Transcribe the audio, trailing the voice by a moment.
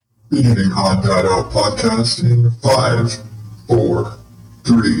Beginning ODO podcast in 5, 4,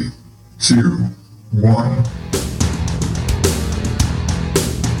 3, 2, 1.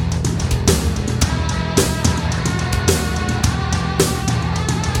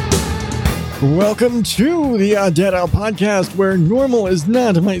 Welcome to the ODO podcast, where normal is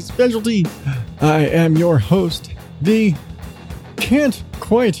not my specialty. I am your host, the can't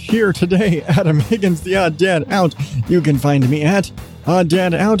quite hear today, Adam Higgins, the Odd Dad Out. You can find me at Odd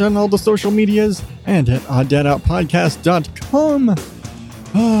Dad Out on all the social medias and at oddadoutpodcast.com.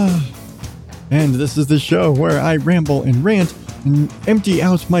 And this is the show where I ramble and rant and empty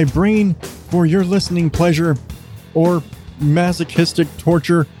out my brain for your listening pleasure or masochistic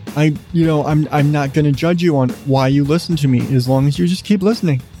torture. I'm not going to judge you on why you listen to me as long as you just keep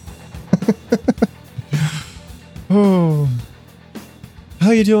listening. Oh,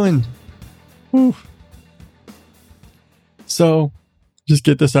 how you doing? Whew. So, just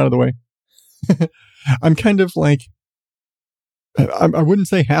get this out of the way. I'm kind of like, I wouldn't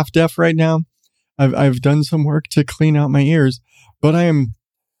say half deaf right now. I've done some work to clean out my ears, but I'm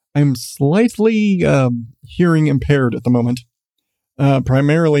slightly hearing impaired at the moment.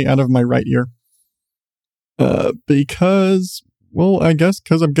 Primarily out of my right ear. Because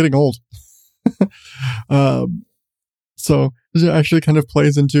I'm getting old. So it actually kind of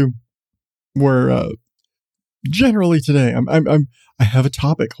plays into where, generally today, I have a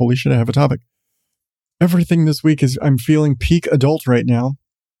topic. Holy shit, I have a topic. Everything this week is, I'm feeling peak adult right now.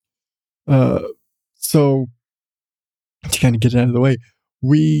 So to kind of get it out of the way,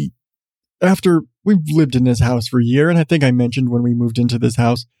 we've lived in this house for a year, and I think I mentioned when we moved into this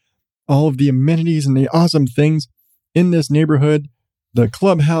house, all of the amenities and the awesome things in this neighborhood, the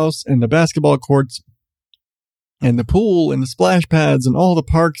clubhouse and the basketball courts and the pool and the splash pads and all the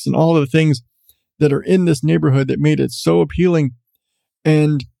parks and all of the things that are in this neighborhood that made it so appealing.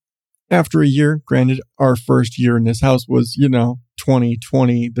 And after a year, granted, our first year in this house was,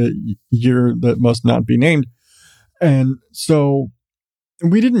 2020, the year that must not be named. And so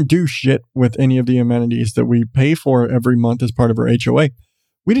we didn't do shit with any of the amenities that we pay for every month as part of our HOA.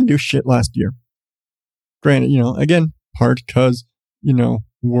 We didn't do shit last year. Granted, again, part because,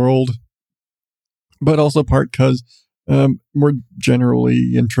 world, but also part because we're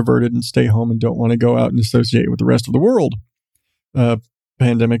generally introverted and stay home and don't want to go out and associate with the rest of the world.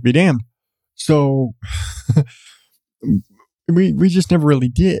 Pandemic be damned. So we just never really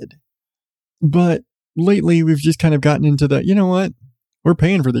did. But lately we've just kind of gotten into the, you know what? We're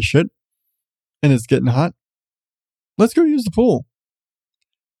paying for this shit and it's getting hot. Let's go use the pool.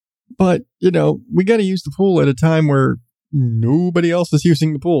 But, we got to use the pool at a time where nobody else is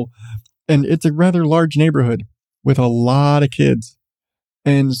using the pool. And it's a rather large neighborhood with a lot of kids.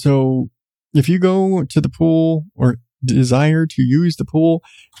 And so if you go to the pool or desire to use the pool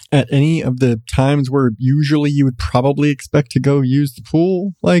at any of the times where usually you would probably expect to go use the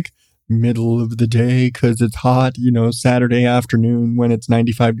pool, like middle of the day because it's hot, Saturday afternoon when it's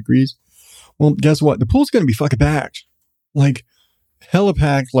 95 degrees. Well, guess what? The pool's going to be fucking packed. Like, hella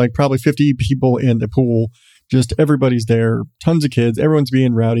packed, like probably 50 people in the pool. Just everybody's there. Tons of kids. Everyone's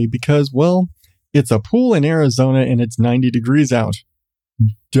being rowdy because, well, it's a pool in Arizona and it's 90 degrees out.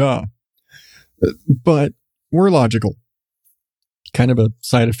 Duh. But we're logical. Kind of a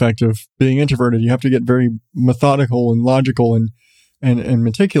side effect of being introverted. You have to get very methodical and logical and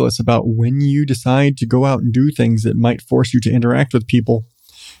meticulous about when you decide to go out and do things that might force you to interact with people.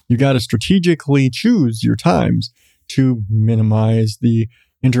 You got to strategically choose your times to minimize the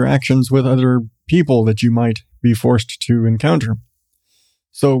interactions with other people that you might be forced to encounter.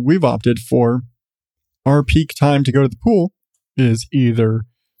 So we've opted for our peak time to go to the pool is either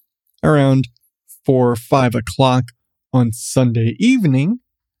around 4 or 5 o'clock on Sunday evening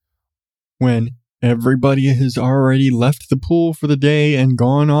when everybody has already left the pool for the day and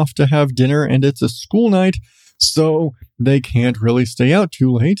gone off to have dinner, and it's a school night, so they can't really stay out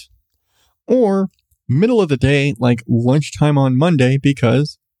too late. Or middle of the day, like lunchtime on Monday,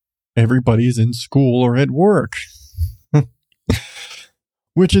 because everybody's in school or at work.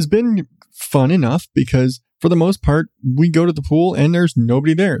 Which has been fun enough because, for the most part, we go to the pool and there's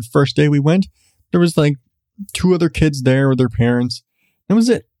nobody there. First day we went, there was like 2 other kids there with their parents. That was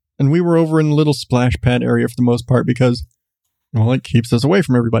it. And we were over in a little splash pad area for the most part because, well, it keeps us away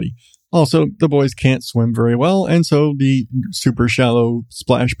from everybody. Also, the boys can't swim very well, and so the super shallow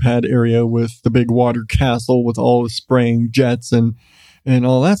splash pad area with the big water castle with all the spraying jets and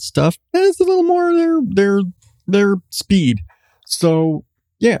all that stuff, is a little more their speed. So,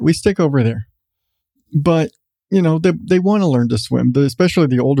 yeah, we stick over there. But, they want to learn to swim, especially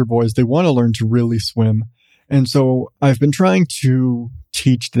the older boys. They want to learn to really swim. And so I've been trying to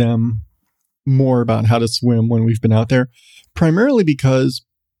teach them more about how to swim when we've been out there, primarily because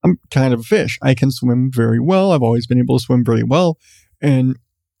I'm kind of a fish. I can swim very well. I've always been able to swim very well. And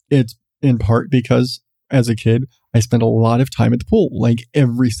it's in part because as a kid, I spent a lot of time at the pool. Like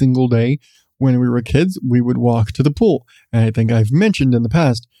every single day when we were kids, we would walk to the pool. And I think I've mentioned in the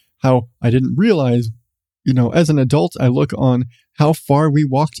past how I didn't realize, as an adult, I look on how far we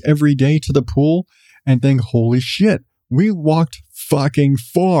walked every day to the pool and think, holy shit, we walked fucking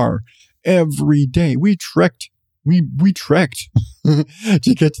far every day. We trekked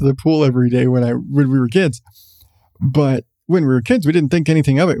to get to the pool every day when we were kids. But when we were kids, we didn't think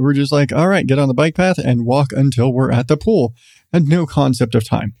anything of it. We were just like, all right, get on the bike path and walk until we're at the pool. Had no concept of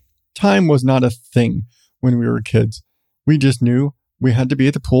time. Time was not a thing when we were kids. We just knew we had to be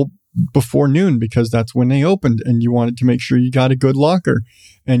at the pool before noon because that's when they opened, and you wanted to make sure you got a good locker,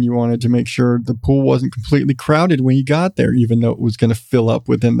 and you wanted to make sure the pool wasn't completely crowded when you got there, even though it was going to fill up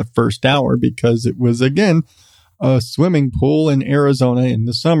within the first hour because it was, again, a swimming pool in Arizona in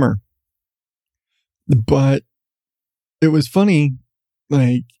the summer. But it was funny,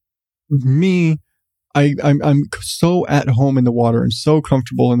 like me, I'm so at home in the water and so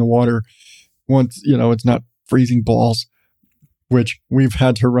comfortable in the water once, it's not freezing balls, which we've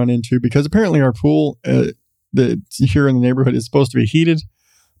had to run into because apparently our pool here in the neighborhood is supposed to be heated.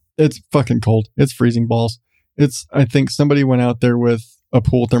 It's fucking cold. It's freezing balls. I think somebody went out there with a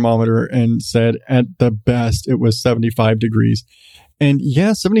pool thermometer and said at the best it was 75 degrees. And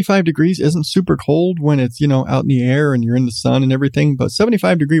yeah, 75 degrees isn't super cold when it's, out in the air and you're in the sun and everything, but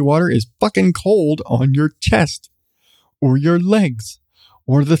 75-degree water is fucking cold on your chest or your legs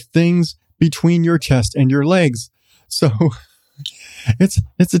or the things between your chest and your legs. So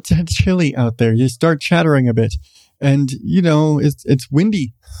it's a tad chilly out there. You start chattering a bit and, it's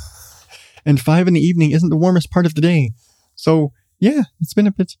windy. And 5 p.m. isn't the warmest part of the day. So yeah, it's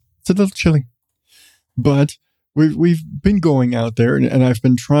a little chilly. But we've been going out there and I've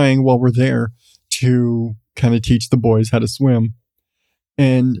been trying while we're there to kind of teach the boys how to swim.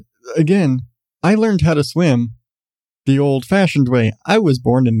 And again, I learned how to swim the old-fashioned way. I was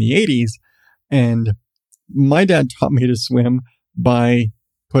born in the 80s, and my dad taught me to swim by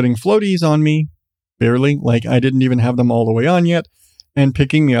putting floaties on me, barely, like I didn't even have them all the way on yet, and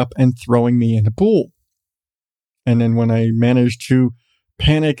picking me up and throwing me in a pool. And then when I managed to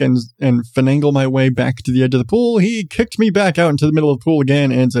panic and finagle my way back to the edge of the pool, he kicked me back out into the middle of the pool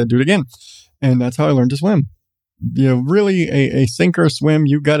again and said, do it again. And that's how I learned to swim. Really a sink or swim,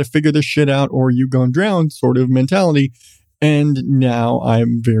 you got to figure this shit out or you gonna drown sort of mentality. And now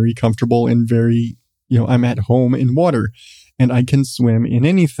I'm very comfortable and very, I'm at home in water and I can swim in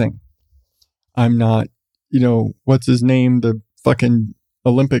anything. I'm not, what's his name? The fucking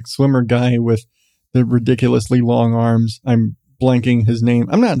Olympic swimmer guy with the ridiculously long arms. I'm blanking his name.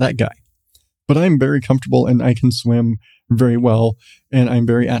 I'm not that guy, but I'm very comfortable and I can swim very well and I'm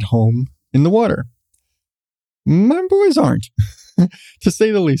very at home in the water. My boys aren't. To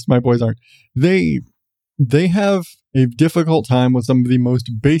say the least, my boys aren't. They have a difficult time with some of the most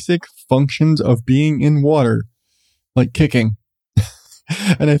basic functions of being in water, like kicking.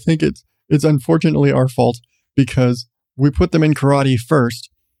 And I think it's unfortunately our fault because we put them in karate first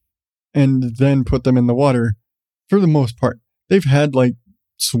and then put them in the water for the most part. They've had like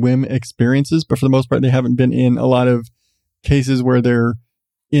swim experiences, but for the most part, they haven't been in a lot of cases where they're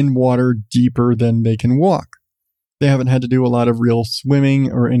in water deeper than they can walk. They haven't had to do a lot of real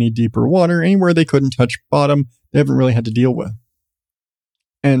swimming or any deeper water, anywhere they couldn't touch bottom, they haven't really had to deal with.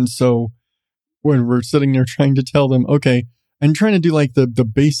 And so when we're sitting there trying to tell them, okay, and trying to do like the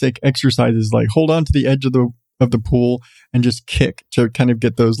basic exercises, like hold on to the edge of the pool and just kick to kind of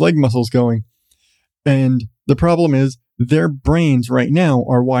get those leg muscles going. And the problem is their brains right now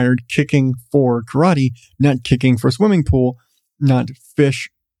are wired kicking for karate, not kicking for swimming pool, not fish,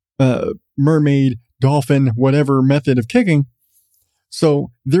 mermaid, dolphin, whatever method of kicking.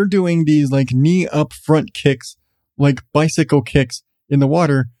 So they're doing these like knee up front kicks, like bicycle kicks in the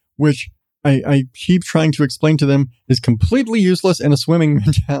water, which I keep trying to explain to them is completely useless in a swimming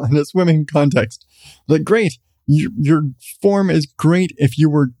context. Like, great, your form is great if you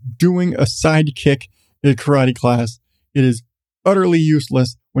were doing a side kick in a karate class. It is utterly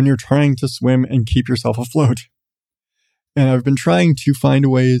useless when you're trying to swim and keep yourself afloat. And I've been trying to find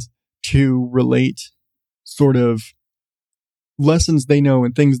ways to relate sort of lessons they know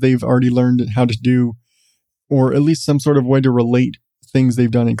and things they've already learned how to do, or at least some sort of way to relate things they've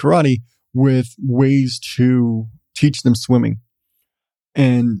done in karate with ways to teach them swimming.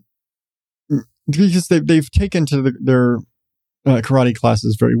 And because they've taken to their karate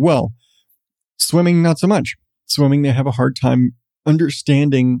classes very well, swimming not so much. swimming, they have a hard time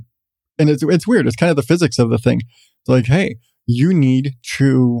understanding. And it's weird. It's kind of the physics of the thing. It's like, hey, you need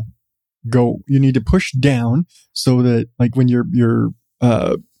to push down so that like when you're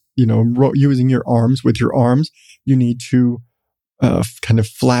using your arms with your arms, you need to kind of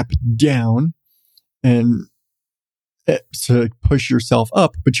flap down and to push yourself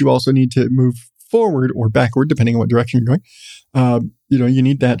up, but you also need to move forward or backward, depending on what direction you're going. You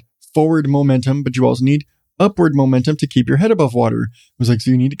need that forward momentum, but you also need upward momentum to keep your head above water. It was like,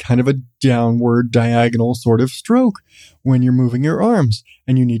 so you need kind of a downward diagonal sort of stroke when you're moving your arms,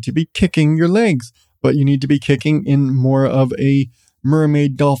 and you need to be kicking your legs, but you need to be kicking in more of a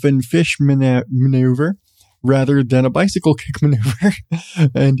mermaid, dolphin, fish maneuver rather than a bicycle kick maneuver.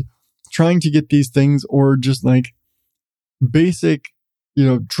 And trying to get these things, or just like basic,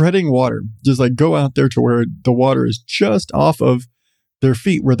 treading water, just like go out there to where the water is just off of their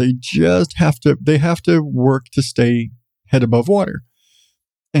feet, where they have to work to stay head above water.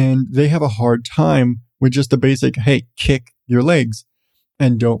 And they have a hard time with just the basic, hey, kick your legs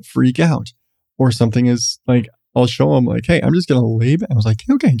and don't freak out. Or something is like, I'll show them like, hey, I'm just going to lay back. I was like,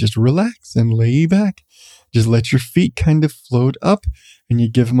 okay, just relax and lay back. Just let your feet kind of float up, and you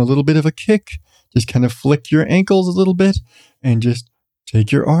give them a little bit of a kick. Just kind of flick your ankles a little bit and just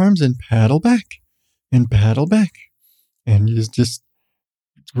take your arms and paddle back and paddle back. And you just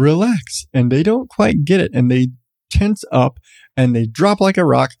relax. And they don't quite get it. And they tense up and they drop like a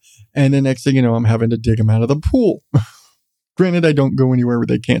rock. And the next thing you know, I'm having to dig them out of the pool. Granted, I don't go anywhere where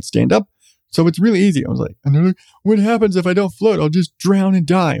they can't stand up. So it's really easy. I was like, and they're like, what happens if I don't float? I'll just drown and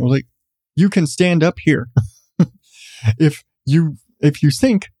die. I was like, you can stand up here. If you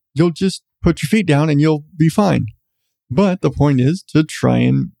sink, you'll just put your feet down and you'll be fine. But the point is to try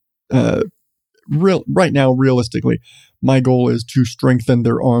and, right now, realistically, my goal is to strengthen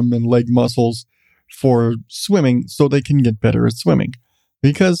their arm and leg muscles for swimming so they can get better at swimming.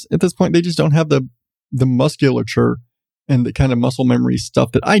 Because at this point, they just don't have the musculature and the kind of muscle memory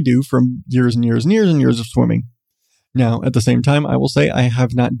stuff that I do from years and years and years and years of swimming. Now, at the same time, I will say I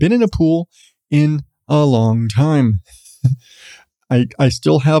have not been in a pool in a long time. I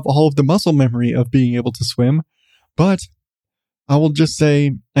still have all of the muscle memory of being able to swim, but I will just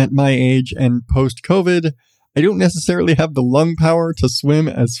say at my age and post-COVID, I don't necessarily have the lung power to swim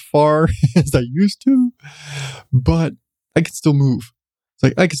as far as I used to, but I can still move. It's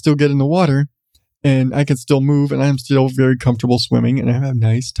like I can still get in the water and I can still move, and I'm still very comfortable swimming, and I have a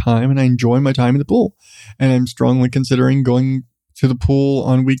nice time and I enjoy my time in the pool. And I'm strongly considering going to the pool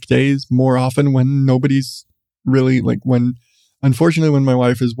on weekdays more often when nobody's really unfortunately when my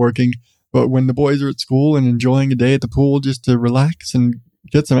wife is working, but when the boys are at school and enjoying a day at the pool just to relax and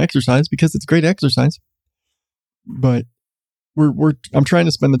get some exercise, because it's great exercise. But I'm trying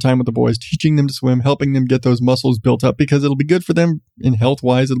to spend the time with the boys, teaching them to swim, helping them get those muscles built up, because it'll be good for them in health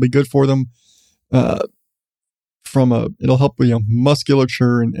wise. It'll be good for them it'll help with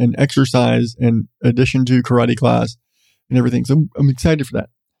musculature and exercise in addition to karate class and everything. So I'm excited for that.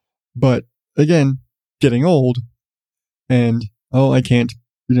 But again, getting old, and I can't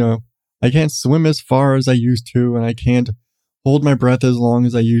swim as far as I used to, and I can't hold my breath as long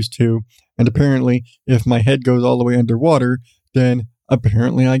as I used to. And apparently, if my head goes all the way underwater, then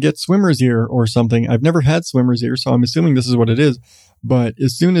apparently I get swimmer's ear or something. I've never had swimmer's ear, so I'm assuming this is what it is. But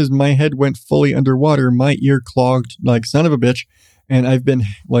as soon as my head went fully underwater, my ear clogged like son of a bitch, and I've been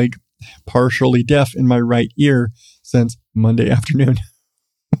like partially deaf in my right ear since Monday afternoon,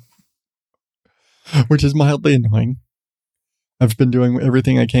 which is mildly annoying. I've been doing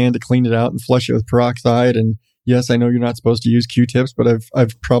everything I can to clean it out and flush it with peroxide. And yes, I know you're not supposed to use Q-tips, but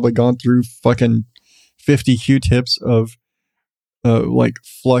I've probably gone through fucking 50 Q-tips of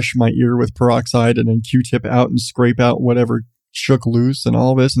flush my ear with peroxide and then Q-tip out and scrape out whatever shook loose and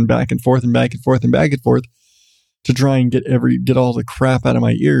all this, and back and forth and back and forth and back and forth to try and get all the crap out of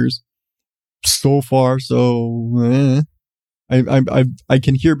my ears. So far, I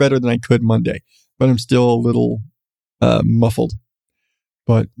can hear better than I could Monday, but I'm still a little muffled.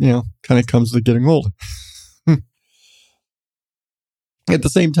 But kind of comes with getting old. At the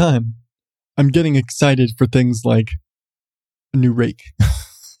same time, I'm getting excited for things like a new rake.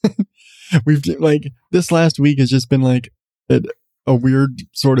 We've this last week has just been like a weird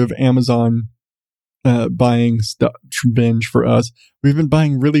sort of Amazon buying stuff binge for us. We've been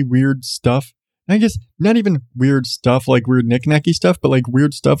buying really weird stuff. I guess not even weird stuff like weird knick-knacky stuff, but like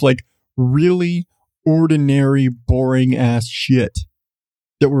weird stuff like really ordinary, boring ass shit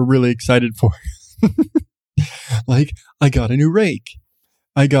that we're really excited for. Like, I got a new rake.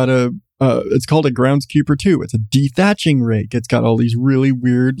 I got it's called a Groundskeeper 2. It's a dethatching rake. It's got all these really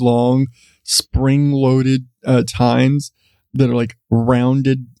weird, long, spring-loaded tines that are like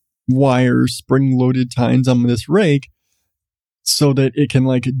rounded wire spring-loaded tines on this rake so that it can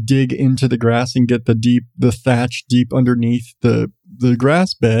like dig into the grass and get the thatch deep underneath the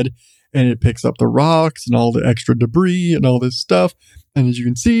grass bed, and it picks up the rocks and all the extra debris and all this stuff. And as you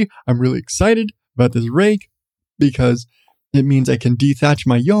can see, I'm really excited about this rake because it means I can dethatch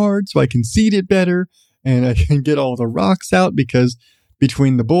my yard so I can seed it better, and I can get all the rocks out because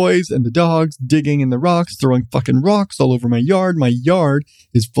between the boys and the dogs digging in the rocks, throwing fucking rocks all over my yard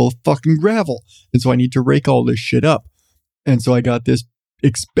is full of fucking gravel. And so I need to rake all this shit up. And so I got this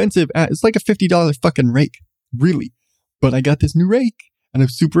expensive, it's like a $50 fucking rake, really. But I got this new rake and I'm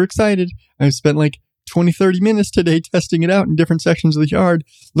super excited. I've spent like 20, 30 minutes today testing it out in different sections of the yard,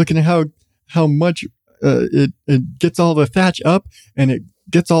 looking at how much it gets all the thatch up and it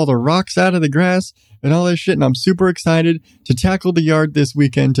gets all the rocks out of the grass and all this shit. And I'm super excited to tackle the yard this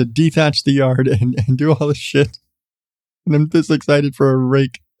weekend, to dethatch the yard and do all this shit. And I'm this excited for a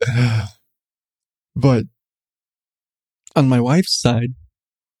rake. But on my wife's side,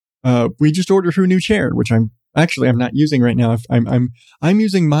 we just ordered her a new chair, which I'm not using right now. I'm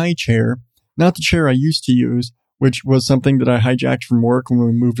using my chair, not the chair I used to use, which was something that I hijacked from work when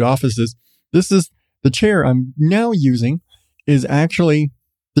we moved offices. This is the chair I'm now using is actually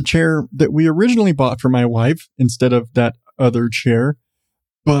the chair that we originally bought for my wife instead of that other chair.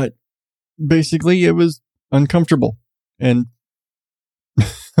 But basically it was uncomfortable. And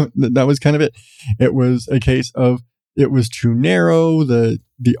that was kind of it. It was a case of it was too narrow. The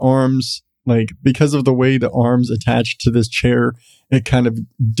arms, like because of the way the arms attached to this chair, it kind of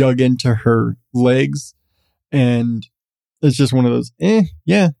dug into her legs. And it's just one of those,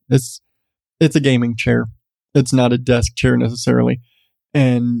 it's a gaming chair. It's not a desk chair necessarily.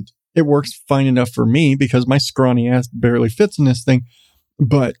 And it works fine enough for me because my scrawny ass barely fits in this thing.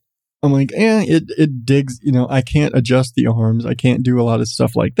 But I'm like, it digs, I can't adjust the arms. I can't do a lot of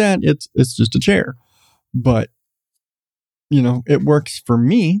stuff like that. It's just a chair. But, it works for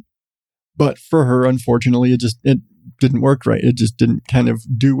me. But for her, unfortunately, it didn't work right. It just didn't kind of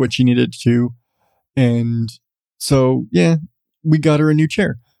do what she needed to. And so, we got her a new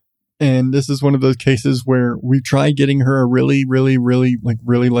chair. And this is one of those cases where we tried getting her a really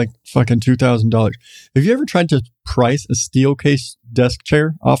fucking $2,000. Have you ever tried to price a steel case desk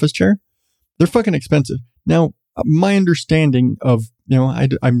chair, office chair? They're fucking expensive. Now, my understanding of,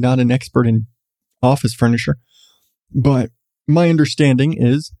 I'm not an expert in office furniture, but my understanding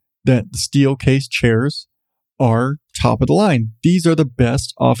is that the steel case chairs are top of the line. These are the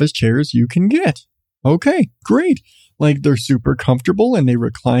best office chairs you can get. Okay, great. Like they're super comfortable and they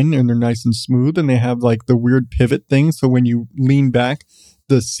recline and they're nice and smooth and they have like the weird pivot thing. So when you lean back,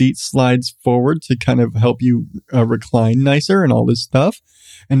 the seat slides forward to kind of help you recline nicer and all this stuff.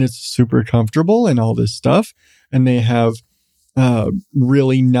 And it's super comfortable and all this stuff. And they have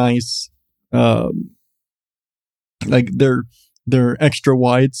really nice, like their extra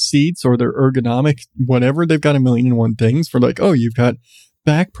wide seats or their ergonomic, whatever. They've got a million and one things for like, oh, you've got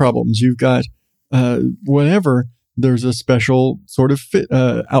back problems. You've got whatever. There's a special sort of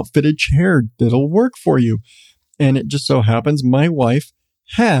outfitted chair that'll work for you. And it just so happens my wife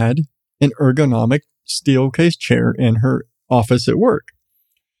had an ergonomic steel case chair in her office at work.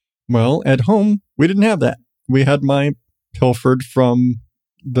 Well, at home, we didn't have that. We had my pilfered from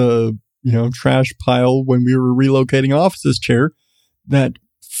the, trash pile when we were relocating offices chair that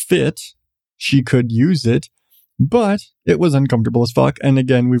fit. She could use it, but it was uncomfortable as fuck. And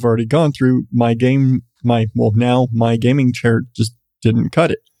again, we've already gone through my gaming chair just didn't cut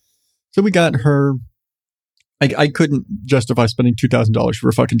it. So we got her, I couldn't justify spending $2,000 for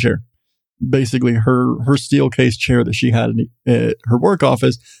a fucking chair. Basically her steel case chair that she had at her work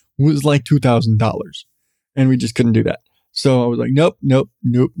office was like $2,000 and we just couldn't do that. So I was like, nope,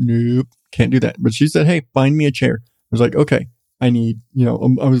 can't do that. But she said, hey, find me a chair. I was like, okay, I need,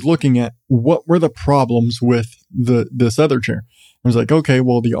 I was looking at what were the problems with this other chair. I was like, okay,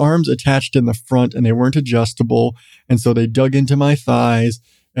 well, the arms attached in the front and they weren't adjustable. And so they dug into my thighs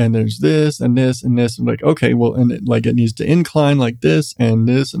and there's this and this and this. I'm like, okay, well, and it needs to incline like this and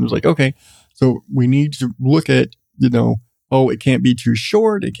this. And I was like, okay, so we need to look at, it can't be too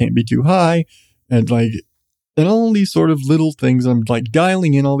short. It can't be too high. And all these sort of little things. I'm like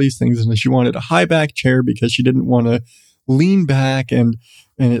dialing in all these things. And she wanted a high back chair because she didn't want to lean back and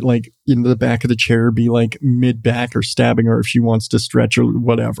it the back of the chair be like mid back or stabbing her if she wants to stretch or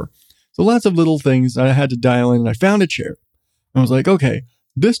whatever. So lots of little things I had to dial in and I found a chair. I was like, okay,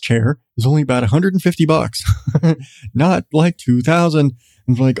 this chair is only about $150, not like $2,000. And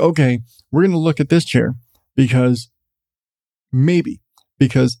I'm like, okay, we're going to look at this chair because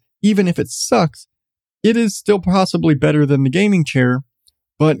even if it sucks, it is still possibly better than the gaming chair,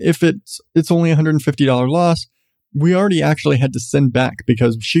 but if it's only $150 loss, we already actually had to send back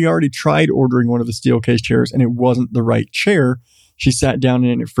because she already tried ordering one of the steel case chairs and it wasn't the right chair. She sat down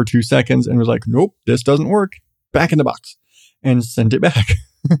in it for 2 seconds and was like, nope, this doesn't work. Back in the box, and sent it back.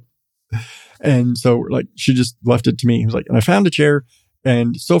 And so like, she just left it to me. He was like, and I found a chair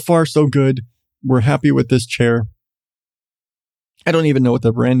and so far so good. We're happy with this chair. I don't even know what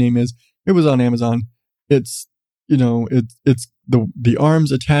the brand name is. It was on Amazon. It's, it's the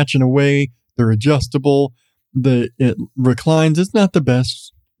arms attach in a way. They're adjustable. It reclines. It's not the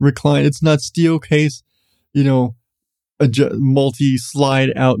best recline. It's not steel case,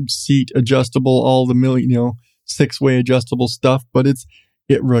 multi-slide out seat adjustable, all the 6-way adjustable stuff, but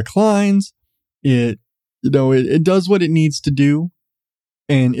it reclines. It does what it needs to do.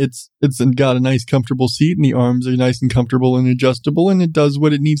 And it's got a nice comfortable seat and the arms are nice and comfortable and adjustable and it does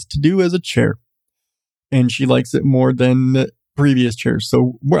what it needs to do as a chair. And she likes it more than the previous chairs.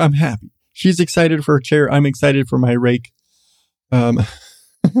 So I'm happy. She's excited for her chair. I'm excited for my rake. What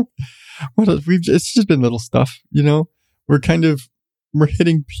else? It's just been little stuff, we're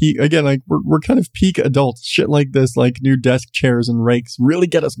hitting peak again. Like we're kind of peak adults. Shit like this, like new desk chairs and rakes really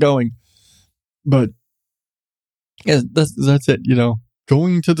get us going. But yeah, that's it,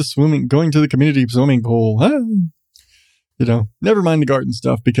 going to the community swimming pool. Never mind the garden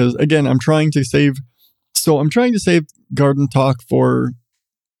stuff because again, I'm trying to save garden talk for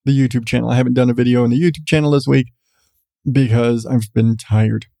the YouTube channel. I haven't done a video on the YouTube channel this week because I've been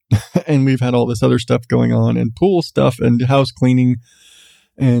tired and we've had all this other stuff going on and pool stuff and house cleaning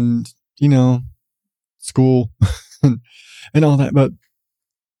and, school and all that. But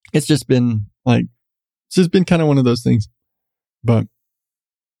it's just been kind of one of those things. But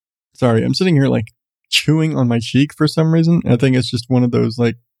sorry, I'm sitting here like chewing on my cheek for some reason. I think it's just one of those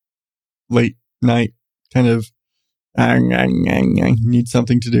like late night kind of need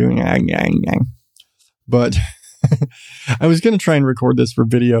something to do. But I was going to try and record this for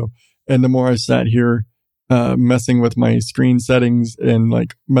video. And the more I sat here messing with my screen settings and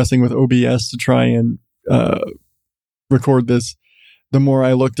like messing with OBS to try and record this, the more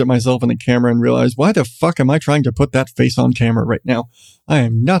I looked at myself in the camera and realized, why the fuck am I trying to put that face on camera right now? I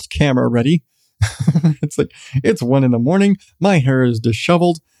am not camera ready. It's like, it's 1 a.m. My hair is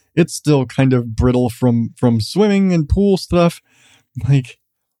disheveled. It's still kind of brittle from swimming and pool stuff. Like,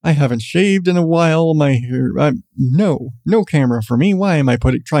 I haven't shaved in a while. My hair, no camera for me. Why am I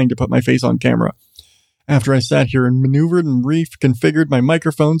trying to put my face on camera? After I sat here and maneuvered and reconfigured my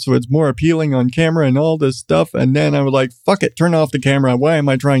microphone so it's more appealing on camera and all this stuff. And then I was like, fuck it, turn off the camera. Why am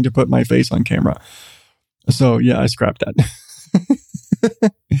I trying to put my face on camera? So yeah, I scrapped that.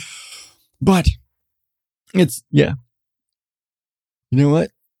 But yeah. You know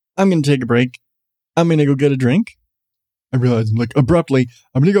what? I'm going to take a break. I'm going to go get a drink. I realized abruptly,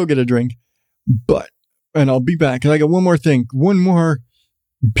 I'm going to go get a drink, and I'll be back. And I got one more thing, one more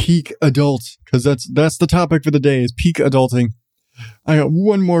peak adult, because that's the topic for the day is peak adulting. I got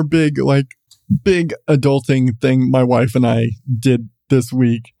one more big adulting thing my wife and I did this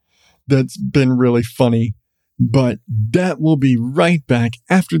week that's been really funny, but that will be right back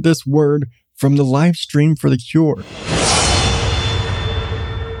after this word from the live stream for the cure.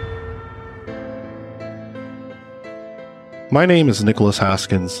 My name is Nicholas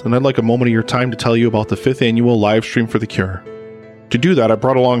Haskins, and I'd like a moment of your time to tell you about the 5th annual live stream for the cure. To do that, I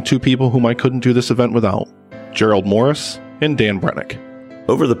brought along 2 people whom I couldn't do this event without, Gerald Morris and Dan Brennick.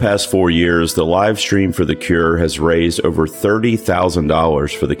 Over the past 4 years, the live stream for the cure has raised over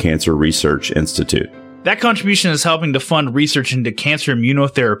 $30,000 for the Cancer Research Institute. That contribution is helping to fund research into cancer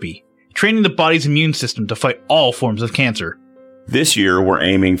immunotherapy, training the body's immune system to fight all forms of cancer. This year, we're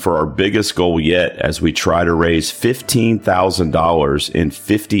aiming for our biggest goal yet as we try to raise $15,000 in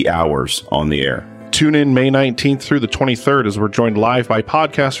 50 hours on the air. Tune in May 19th through the 23rd as we're joined live by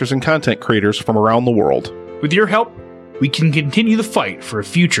podcasters and content creators from around the world. With your help, we can continue the fight for a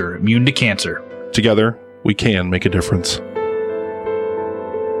future immune to cancer. Together, we can make a difference.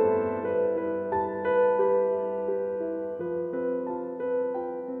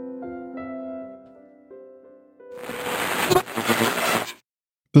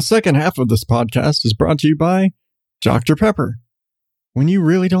 The second half of this podcast is brought to you by Dr. Pepper. When you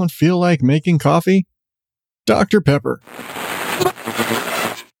really don't feel like making coffee, Dr. Pepper.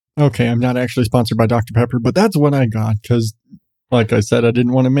 Okay, I'm not actually sponsored by Dr. Pepper, but that's what I got because, like I said, I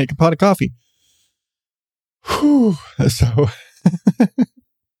didn't want to make a pot of coffee. Whew. So,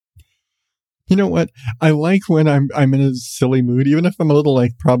 you know what? I like when I'm in a silly mood, even if I'm a little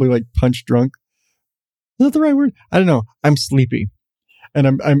probably punch drunk. Is that the right word? I don't know. I'm sleepy. and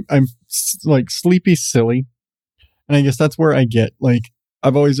I'm like sleepy silly. And I guess that's where I get like,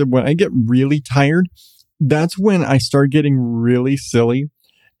 I've always said when I get really tired, that's when I start getting really silly.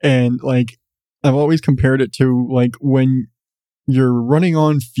 And like, I've always compared it to like when you're running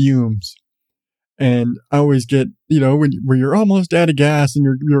on fumes. And I always get, when you're almost out of gas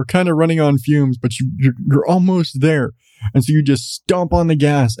and you're kind of running on fumes, but you're almost there. And so you just stomp on the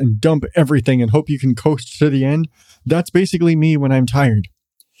gas and dump everything and hope you can coast to the end. That's basically me when I'm tired.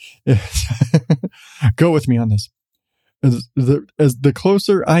 Go with me on this. As the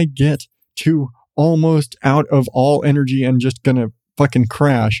closer I get to almost out of all energy and just gonna fucking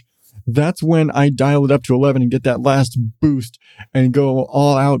crash, that's when I dial it up to 11 and get that last boost and go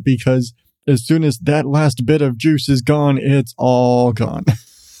all out, because as soon as that last bit of juice is gone, it's all gone.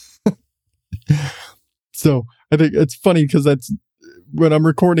 So I think it's funny because that's when I'm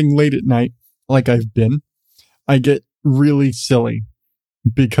recording late at night, like I've been, I get really silly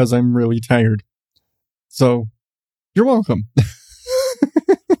because I'm really tired. So you're welcome.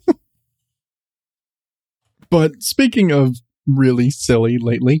 But speaking of really silly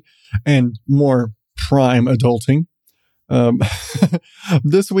lately and more prime adulting,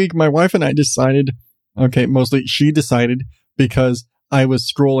 this week my wife and I decided, mostly she decided, because I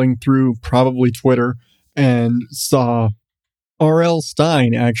was scrolling through probably Twitter and saw R.L.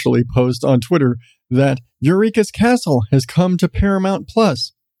 Stine actually post on Twitter that Eureka's Castle has come to Paramount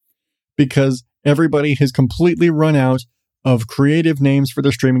Plus, because everybody has completely run out of creative names for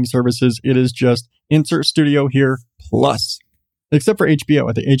their streaming services. It is just insert studio here plus, except for HBO.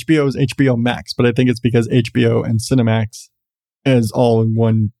 I think HBO is HBO Max, but I think it's because HBO and Cinemax is all in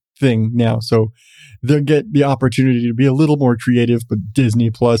one thing now. So they'll get the opportunity to be a little more creative, but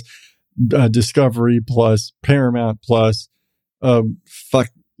Disney Plus, Discovery Plus, Paramount Plus,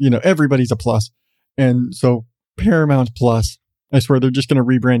 everybody's a plus. And so Paramount Plus, I swear they're just going to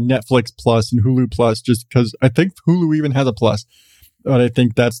rebrand Netflix Plus and Hulu Plus, just because I think Hulu even has a plus, but I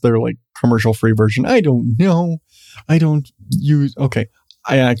think that's their like commercial free version. I don't know. I don't use,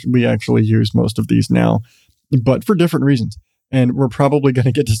 we actually use most of these now, but for different reasons. And we're probably going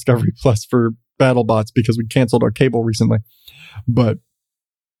to get Discovery Plus for BattleBots because we canceled our cable recently. But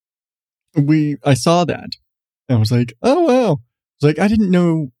I saw that and I was like, oh wow. It's like, I didn't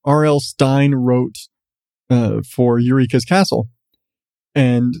know R.L. Stine wrote for Eureka's Castle.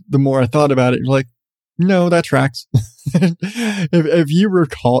 And the more I thought about it, like, no, that tracks. If you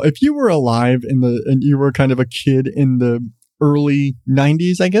recall, if you were alive and you were kind of a kid in the early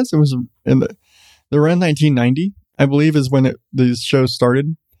 90s, I guess it was around 1990, I believe is when the show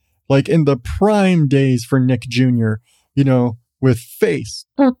started. Like in the prime days for Nick Jr., with Face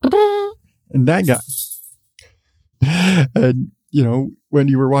and that guy. And, when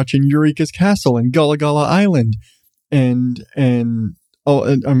you were watching Eureka's Castle and Gullah Gullah Island and I'm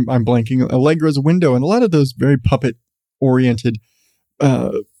blanking, Allegra's Window, and a lot of those very puppet-oriented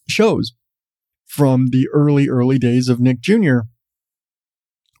shows from the early days of Nick Jr.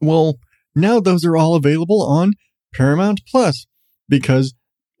 Well, now those are all available on Paramount Plus, because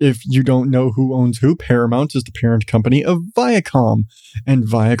if you don't know who owns who, Paramount is the parent company of Viacom, and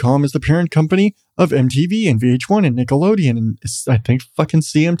Viacom is the parent company of MTV and VH1 and Nickelodeon and I think fucking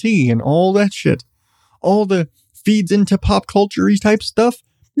CMT and all that shit. All the feeds into pop culture type stuff.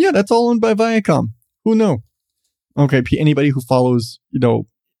 Yeah, that's all owned by Viacom. Who knows? Okay, anybody who follows,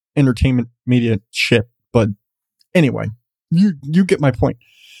 entertainment media shit. But anyway, you get my point.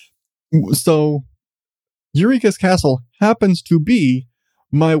 So Eureka's Castle happens to be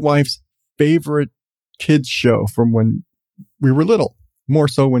my wife's favorite kids show from when we were little. More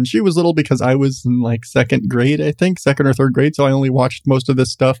so when she was little, because I was in like second or third grade. So I only watched most of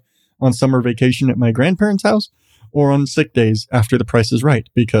this stuff on summer vacation at my grandparents' house or on sick days after The Price is Right,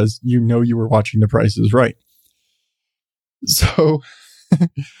 because you were watching The Price is Right. So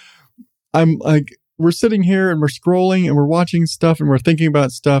I'm like, we're sitting here and we're scrolling and we're watching stuff and we're thinking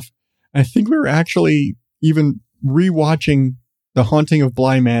about stuff. I think we were actually even rewatching The Haunting of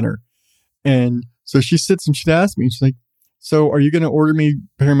Bly Manor. And so she sits and she'd ask me, she's like, so are you going to order me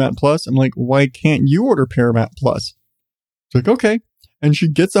Paramount Plus? I'm like, why can't you order Paramount Plus? She's like, okay. And she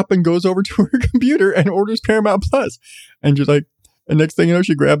gets up and goes over to her computer and orders Paramount Plus. And she's like, and next thing you know,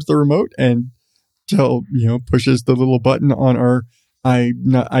 she grabs the remote and pushes the little button on our, I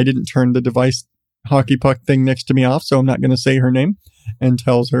didn't turn the device hockey puck thing next to me off, so I'm not going to say her name, and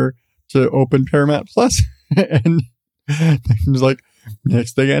tells her to open Paramount Plus. And she's like,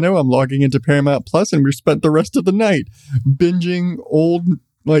 next thing I know, I'm logging into Paramount Plus, and we spent the rest of the night binging old,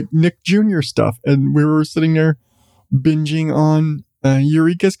 like, Nick Jr. stuff. And we were sitting there binging on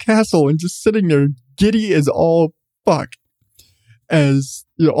Eureka's Castle and just sitting there giddy as all fuck. as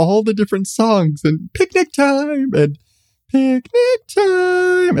all the different songs and picnic time and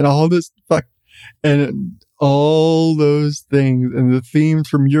all this fuck and all those things and the themes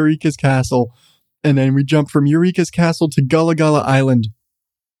from Eureka's Castle. And then we jump from Eureka's Castle to Gullah Gullah Island.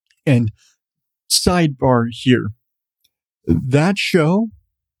 And sidebar here, that show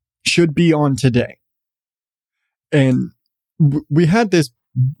should be on today. And we had this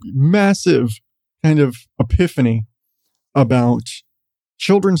massive kind of epiphany about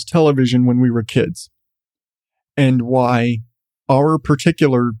children's television when we were kids and why our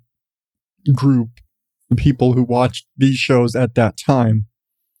particular group, the people who watched these shows at that time,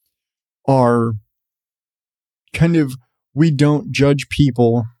 are kind of, we don't judge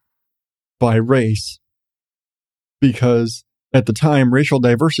people by race because at the time racial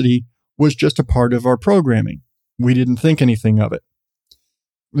diversity was just a part of our programming. We didn't think anything of it.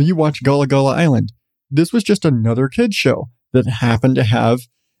 You watch Gullah Gullah Island. This was just another kids show that happened to have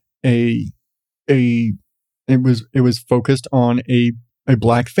it was focused on a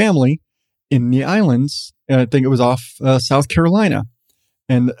black family in the islands. And I think it was off South Carolina.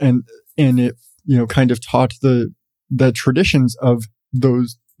 And it, kind of taught the traditions of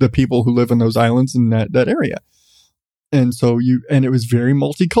the people who live in those islands in that area. And so it was very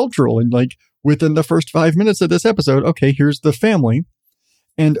multicultural. And like within the first 5 minutes of this episode, okay, here's the family.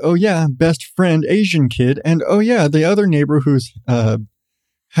 And oh yeah, best friend, Asian kid. And oh yeah, the other neighbor who's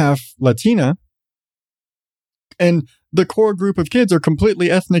half Latina. And the core group of kids are completely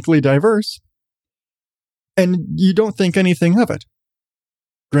ethnically diverse. And you don't think anything of it.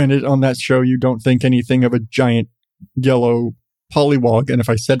 Granted, on that show, you don't think anything of a giant yellow pollywog. And if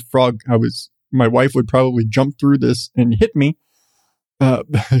I said frog, my wife would probably jump through this and hit me.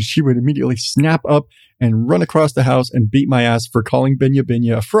 She would immediately snap up and run across the house and beat my ass for calling Binya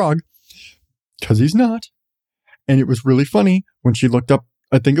Binya a frog. Because he's not. And it was really funny when she looked up,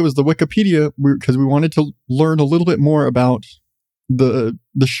 I think it was the Wikipedia, because we wanted to learn a little bit more about the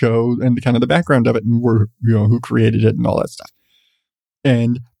show and kind of the background of it and who created it and all that stuff.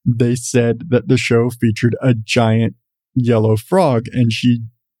 And they said that the show featured a giant yellow frog, and she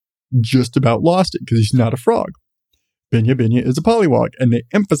just about lost it because he's not a frog. Binya Binya is a pollywog, and they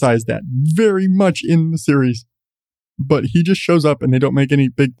emphasize that very much in the series. But he just shows up, and they don't make any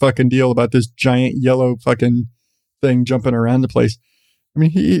big fucking deal about this giant yellow fucking thing jumping around the place. I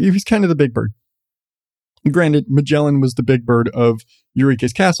mean, he was kind of the big bird. Granted, Magellan was the big bird of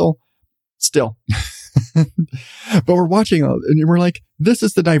Eureka's Castle. Still. But we're watching and we're like, this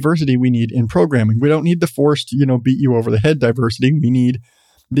is the diversity we need in programming. We don't need the forced, beat you over the head diversity. We need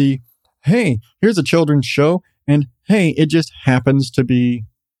the, hey, here's a children's show. And hey, it just happens to be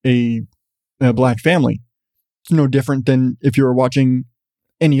a black family. It's no different than if you were watching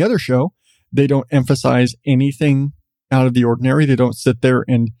any other show. They don't emphasize anything out of the ordinary. They don't sit there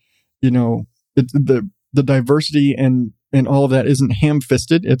and, the diversity and all of that isn't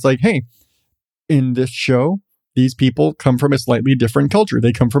ham-fisted. It's like, hey, in this show, these people come from a slightly different culture.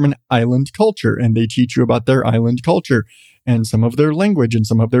 They come from an island culture, and they teach you about their island culture and some of their language and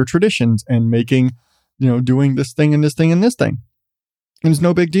some of their traditions and making, doing this thing and this thing and this thing. And it's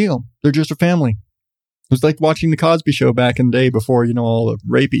no big deal. They're just a family. It was like watching the Cosby Show back in the day before, all the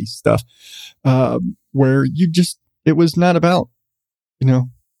rapey stuff, where it was not about,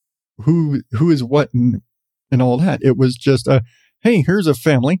 who is what and all that. It was just hey, here's a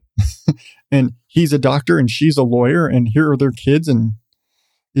family and he's a doctor and she's a lawyer and here are their kids and,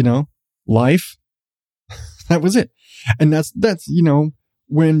 life. That was it. And that's,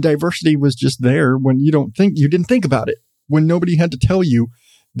 when diversity was just there, when you didn't think about it, when nobody had to tell you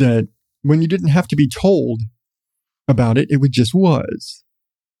that, when you didn't have to be told about it, it just was.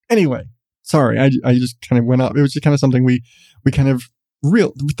 Anyway, sorry, I just kind of went up. It was just kind of something we kind of we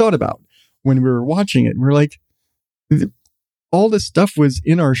thought about when we were watching it. We're like, all this stuff was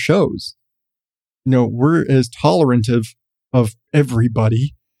in our shows. We're as tolerant of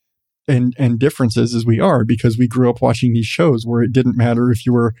everybody and differences as we are because we grew up watching these shows where it didn't matter if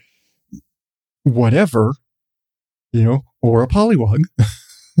you were whatever, or a pollywog,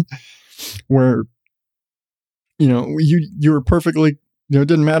 where, you were perfectly, it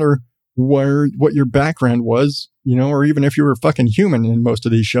didn't matter what your background was, or even if you were fucking human in most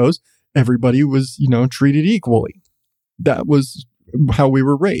of these shows, everybody was, treated equally. That was how we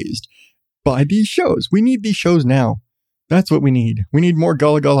were raised by these shows. We need these shows now. That's what we need. We need more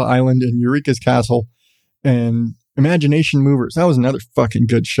Gullah Gullah Island and Eureka's Castle and Imagination Movers. That was another fucking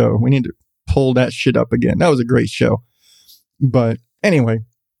good show. We need to pull that shit up again. That was a great show. But anyway,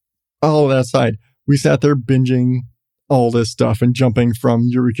 all of that aside, we sat there binging all this stuff and jumping from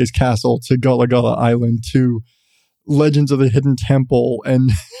Eureka's Castle to Gullah Gullah Island to Legends of the Hidden Temple,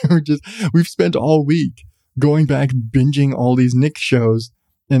 and we've spent all week going back binging all these Nick shows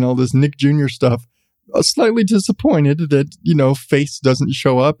and all this Nick Jr. stuff. Slightly disappointed that Face doesn't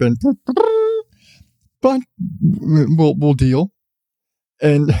show up, but we'll deal.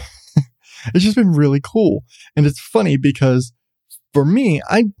 And it's just been really cool. And it's funny because for me,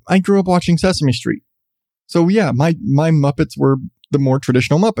 I grew up watching Sesame Street. So yeah, my Muppets were the more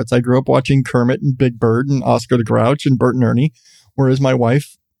traditional Muppets. I grew up watching Kermit and Big Bird and Oscar the Grouch and Bert and Ernie, whereas my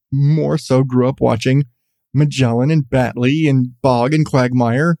wife more so grew up watching Magellan and Batley and Bog and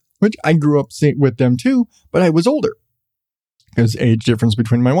Quagmire, which I grew up with them too, but I was older. There's age difference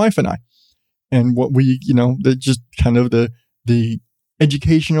between my wife and I. And what we, just kind of the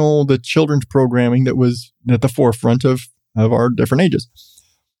educational, the children's programming that was at the forefront of our different ages.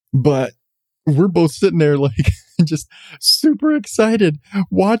 But we're both sitting there like just super excited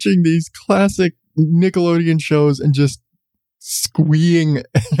watching these classic Nickelodeon shows and just squeeing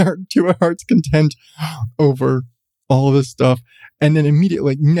to our heart's content over all of this stuff. And then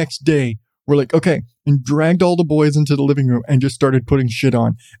immediately, next day, we're like, okay, and dragged all the boys into the living room and just started putting shit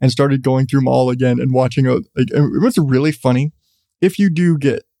on and started going through them all again and watching. It was really funny. If you do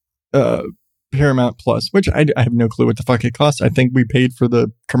get Paramount Plus, which I have no clue what the fuck it costs. I think we paid for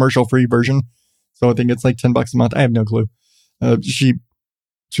the commercial-free version. So I think it's like $10 a month. I have no clue. She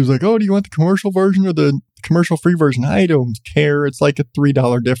was like, oh, do you want the commercial version or the commercial-free version? I don't care. It's like a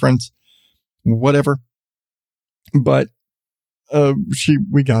 $3 difference. Whatever. But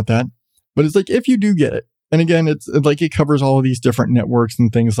we got that. But it's like, if you do get it, and again, it's like it covers all of these different networks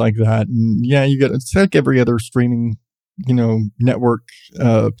and things like that. And yeah, it's like every other streaming, network,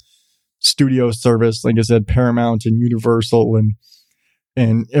 studio service. Like I said, Paramount and Universal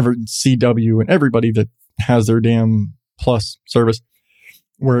and every CW and everybody that has their damn Plus service,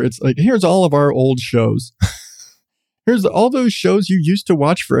 where it's like, here's all of our old shows. Here's all those shows you used to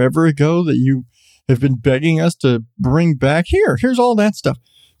watch forever ago that you have been begging us to bring back. Here's all that stuff.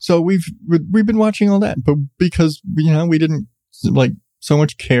 So we've been watching all that, but because we didn't like so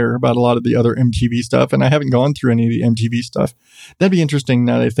much care about a lot of the other MTV stuff, and I haven't gone through any of the MTV stuff. That'd be interesting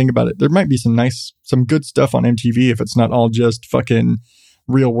now that I think about it. There might be some good stuff on MTV if it's not all just fucking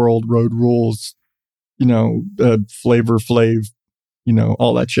Real World, Road Rules, Flavor Flav,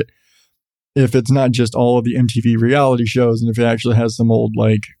 all that shit. If it's not just all of the MTV reality shows, and if it actually has some old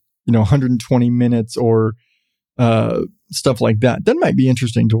 120 minutes or stuff like that might be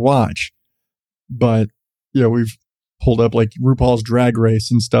interesting to watch. But we've pulled up like RuPaul's Drag Race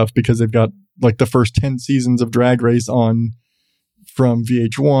and stuff because they've got like the first 10 seasons of Drag Race on from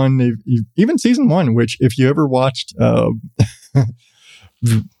VH1. Even season 1, which if you ever watched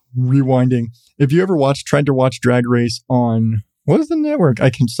rewinding, if you ever tried to watch Drag Race on what is the network?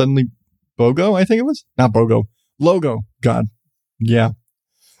 I can suddenly BOGO, I think it was not BOGO, Logo. God, yeah.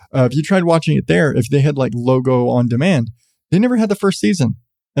 If you tried watching it there, if they had like Logo on demand, they never had the first season.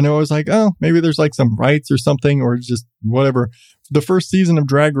 And I was like, oh, maybe there's like some rights or something, or just whatever. The first season of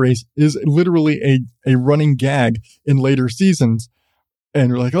Drag Race is literally a running gag in later seasons. And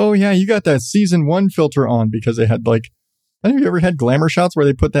we're like, oh yeah, you got that season 1 filter on, because they had like, I don't know if you ever had glamour shots where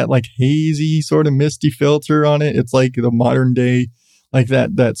they put that like hazy sort of misty filter on it. It's like the modern day, like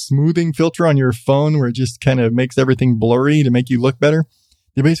that smoothing filter on your phone where it just kind of makes everything blurry to make you look better.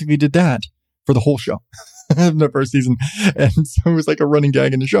 They basically did that for the whole show. The first season. And so it was like a running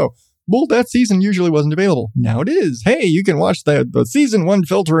gag in the show. Well, that season usually wasn't available. Now it is. Hey, you can watch the season 1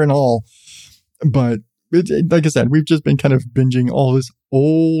 filter and all. But like I said, we've just been kind of binging all this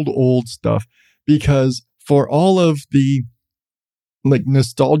old stuff, because for all of the like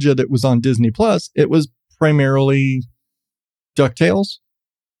nostalgia that was on Disney Plus, it was primarily DuckTales.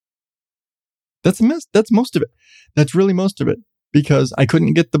 That's most of it. That's really most of it. Because I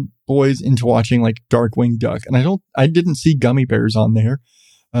couldn't get the boys into watching like Darkwing Duck, and I didn't see Gummy Bears on there.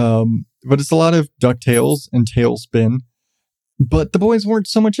 But it's a lot of DuckTales and Tailspin. But the boys weren't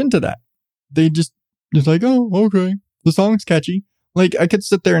so much into that. They just like, oh, okay, the song's catchy. Like I could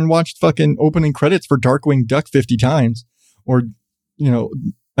sit there and watch fucking opening credits for Darkwing Duck 50 times, or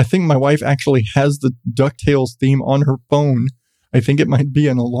I think my wife actually has the DuckTales theme on her phone. I think it might be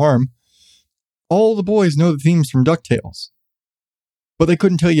an alarm. All the boys know the themes from DuckTales. But they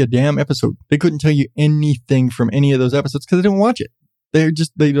couldn't tell you a damn episode. They couldn't tell you anything from any of those episodes because they don't watch it. They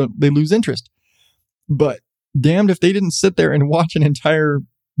lose interest. But damned if they didn't sit there and watch an entire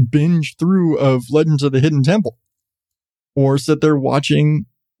binge through of Legends of the Hidden Temple, or sit there watching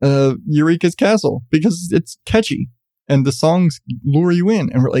Eureka's Castle, because it's catchy and the songs lure you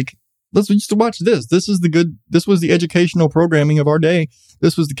in. And we're like, We used to watch this. This was the educational programming of our day.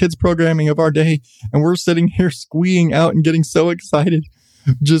 This was the kids programming of our day. And we're sitting here squeeing out and getting so excited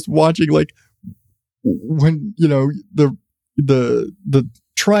just watching, like, when, the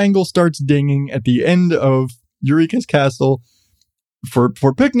triangle starts dinging at the end of Eureka's castle for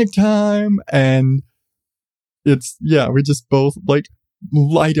picnic time. And we just both like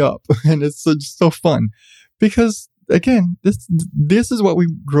light up, and it's just so fun because, again, this is what we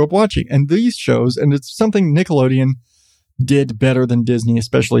grew up watching, and these shows, and it's something Nickelodeon did better than Disney,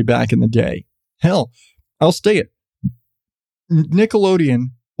 especially back in the day. Hell, I'll say it.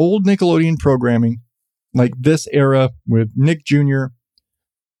 Old Nickelodeon programming, like this era with Nick Jr.,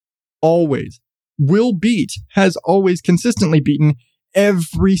 has always consistently beaten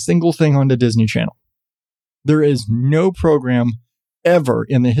every single thing on the Disney Channel. There is no program ever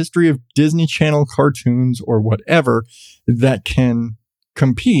in the history of Disney Channel cartoons or whatever that can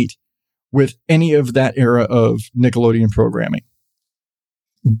compete with any of that era of Nickelodeon programming.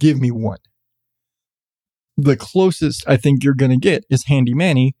 Give me one. The closest I think you're going to get is Handy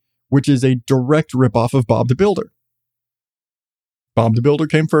Manny, which is a direct ripoff of Bob the Builder. Bob the Builder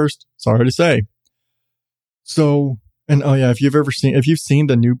came first. Sorry to say. So, and if you've seen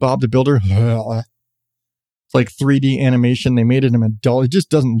the new Bob the Builder, it's like 3D animation. They made it an adult. It just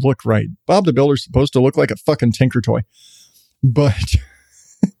doesn't look right. Bob the Builder's supposed to look like a fucking Tinker Toy. But,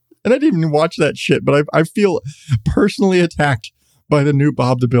 and I didn't even watch that shit, but I feel personally attacked by the new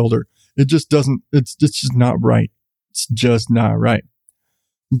Bob the Builder. It just doesn't, it's just not right. It's just not right.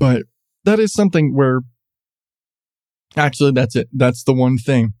 But that is something where, actually, that's it. That's the one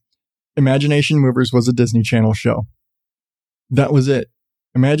thing. Imagination Movers was a Disney Channel show. That was it.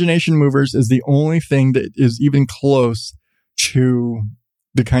 Imagination Movers is the only thing that is even close to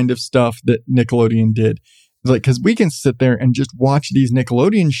the kind of stuff that Nickelodeon did. Like, because we can sit there and just watch these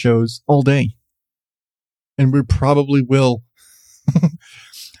Nickelodeon shows all day. And we probably will.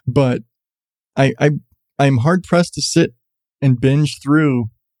 But I'm hard pressed to sit and binge through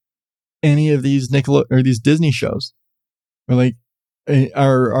any of these these Disney shows. Or like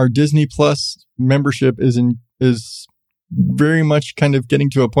our Disney Plus membership is very much kind of getting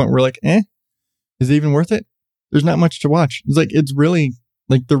to a point where, like, is it even worth it? There's not much to watch. It's like, it's really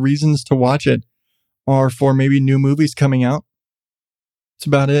like the reasons to watch it are for maybe new movies coming out. That's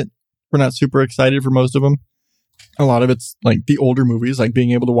about it. We're not super excited for most of them. A lot of it's like the older movies, like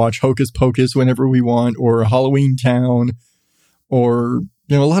being able to watch Hocus Pocus whenever we want, or Halloween Town, or,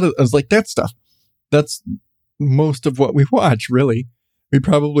 a lot of, it's like that stuff. That's most of what we watch, really. We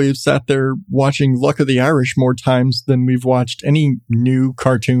probably have sat there watching Luck of the Irish more times than we've watched any new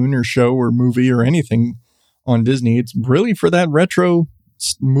cartoon or show or movie or anything on Disney. It's really for that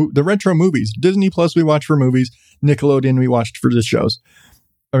the retro movies. Disney Plus we watch for movies. Nickelodeon we watched for the shows.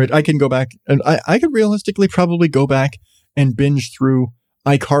 All right, I can go back, and I could realistically probably go back and binge through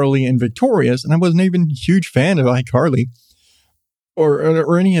iCarly and Victorious, and I wasn't even a huge fan of iCarly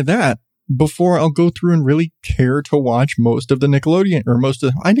or any of that before I'll go through and really care to watch most of the Nickelodeon, or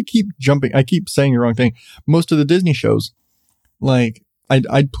I keep saying the wrong thing. Most of the Disney shows. Like,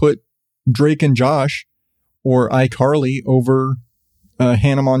 I'd put Drake and Josh or iCarly over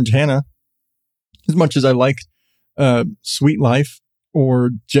Hannah Montana, as much as I liked Sweet Life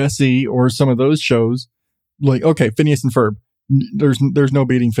or Jessie or some of those shows. Like, okay, Phineas and Ferb. There's no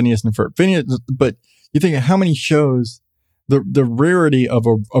beating Phineas and Ferb. But you think of how many shows, the rarity of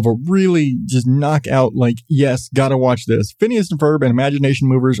a really just knockout, like, yes, gotta watch this. Phineas and Ferb and Imagination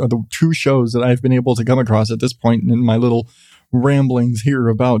Movers are the two shows that I've been able to come across at this point in my little ramblings here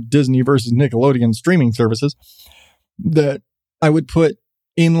about Disney versus Nickelodeon streaming services, that I would put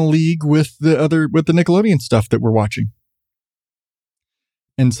in league with the Nickelodeon stuff that we're watching.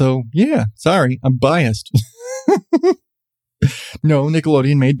 And so, yeah, sorry, I'm biased. No,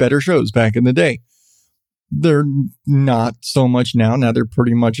 Nickelodeon made better shows back in the day. They're not so much now. Now they're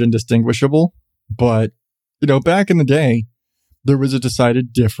pretty much indistinguishable. But, back in the day, there was a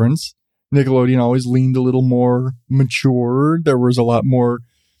decided difference. Nickelodeon always leaned a little more mature. There was a lot more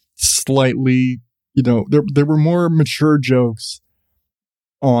slightly, there were more mature jokes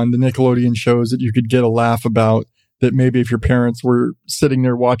on the Nickelodeon shows that you could get a laugh about, that maybe if your parents were sitting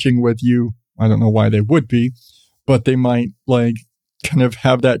there watching with you, I don't know why they would be, but they might like kind of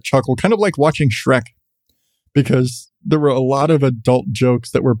have that chuckle, kind of like watching Shrek, because there were a lot of adult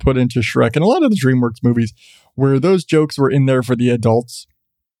jokes that were put into Shrek and a lot of the DreamWorks movies where those jokes were in there for the adults.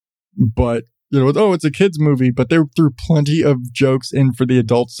 But, it's a kid's movie, but they threw plenty of jokes in for the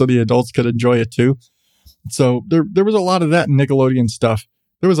adults so the adults could enjoy it too. So there was a lot of that in Nickelodeon stuff.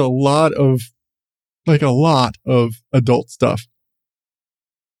 There was a lot of adult stuff.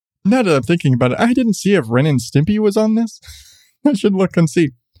 Now that I'm thinking about it, I didn't see if Ren and Stimpy was on this. I should look and see.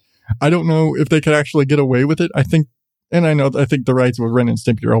 I don't know if they could actually get away with it. I think the rights with Ren and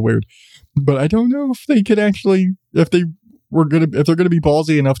Stimpy are all weird, but I don't know if they could actually, if they're gonna be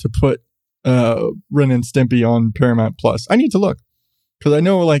ballsy enough to put Ren and Stimpy on Paramount Plus. I need to look, because I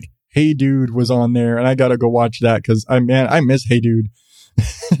know like Hey Dude was on there, and I gotta go watch that because I miss Hey Dude.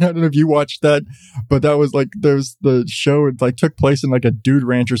 I don't know if you watched that, but that was like, there's the show, it like took place in like a dude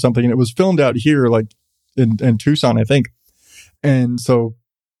ranch or something, and it was filmed out here like in Tucson, I think. And so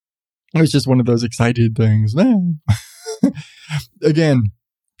it was just one of those excited things. Again,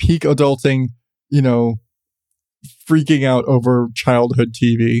 peak adulting, freaking out over childhood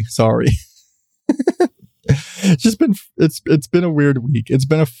TV. Sorry. It's been a weird week. It's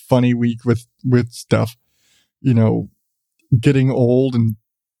been a funny week with stuff, getting old and,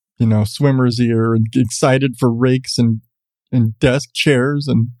 swimmer's ear and excited for rakes and desk chairs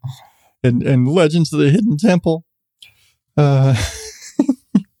and Legends of the Hidden Temple. But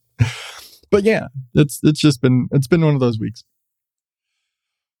yeah, it's been one of those weeks.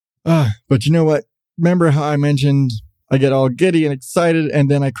 But you know what? Remember how I mentioned I get all giddy and excited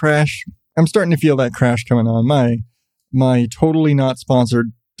and then I crash? I'm starting to feel that crash coming on. My totally not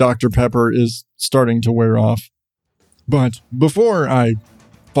sponsored Dr. Pepper is starting to wear off. But before I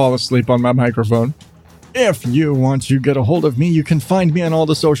fall asleep on my microphone, if you want to get a hold of me, you can find me on all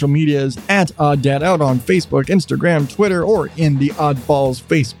the social medias at Odd Dad Out on Facebook, Instagram, Twitter, or in the Oddballs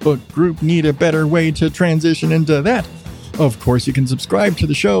Facebook group. Need a better way to transition into that? Of course, you can subscribe to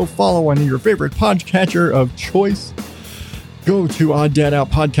the show, follow on your favorite podcatcher of choice. Go to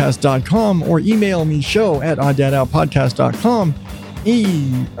oddadoutpodcast.com or email me show@oddadoutpodcast.com.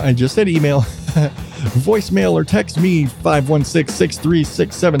 I just said email. Voicemail or text me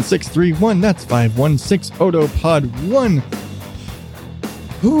 516-636-7631. That's 516-ODO-POD1.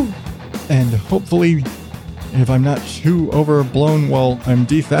 And hopefully, if I'm not too overblown while I'm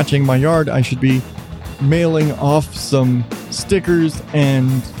dethatching my yard, I should be mailing off some stickers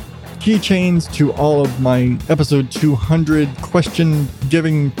and keychains to all of my episode 200 question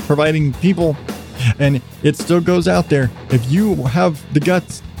providing people. And it still goes out there. If you have the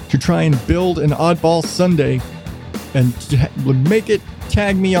guts to try and build an Oddball Sunday and make it,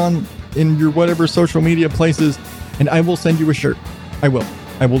 tag me in your whatever social media places, and I will send you a shirt. I will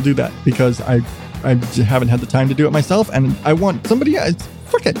do that because I haven't had the time to do it myself, and I want somebody else.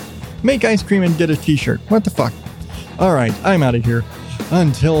 Fuck it. Make ice cream and get a t-shirt. What the fuck? All right, I'm out of here.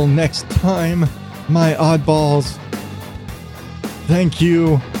 Until next time, my oddballs. Thank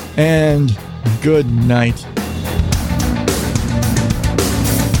you and good night.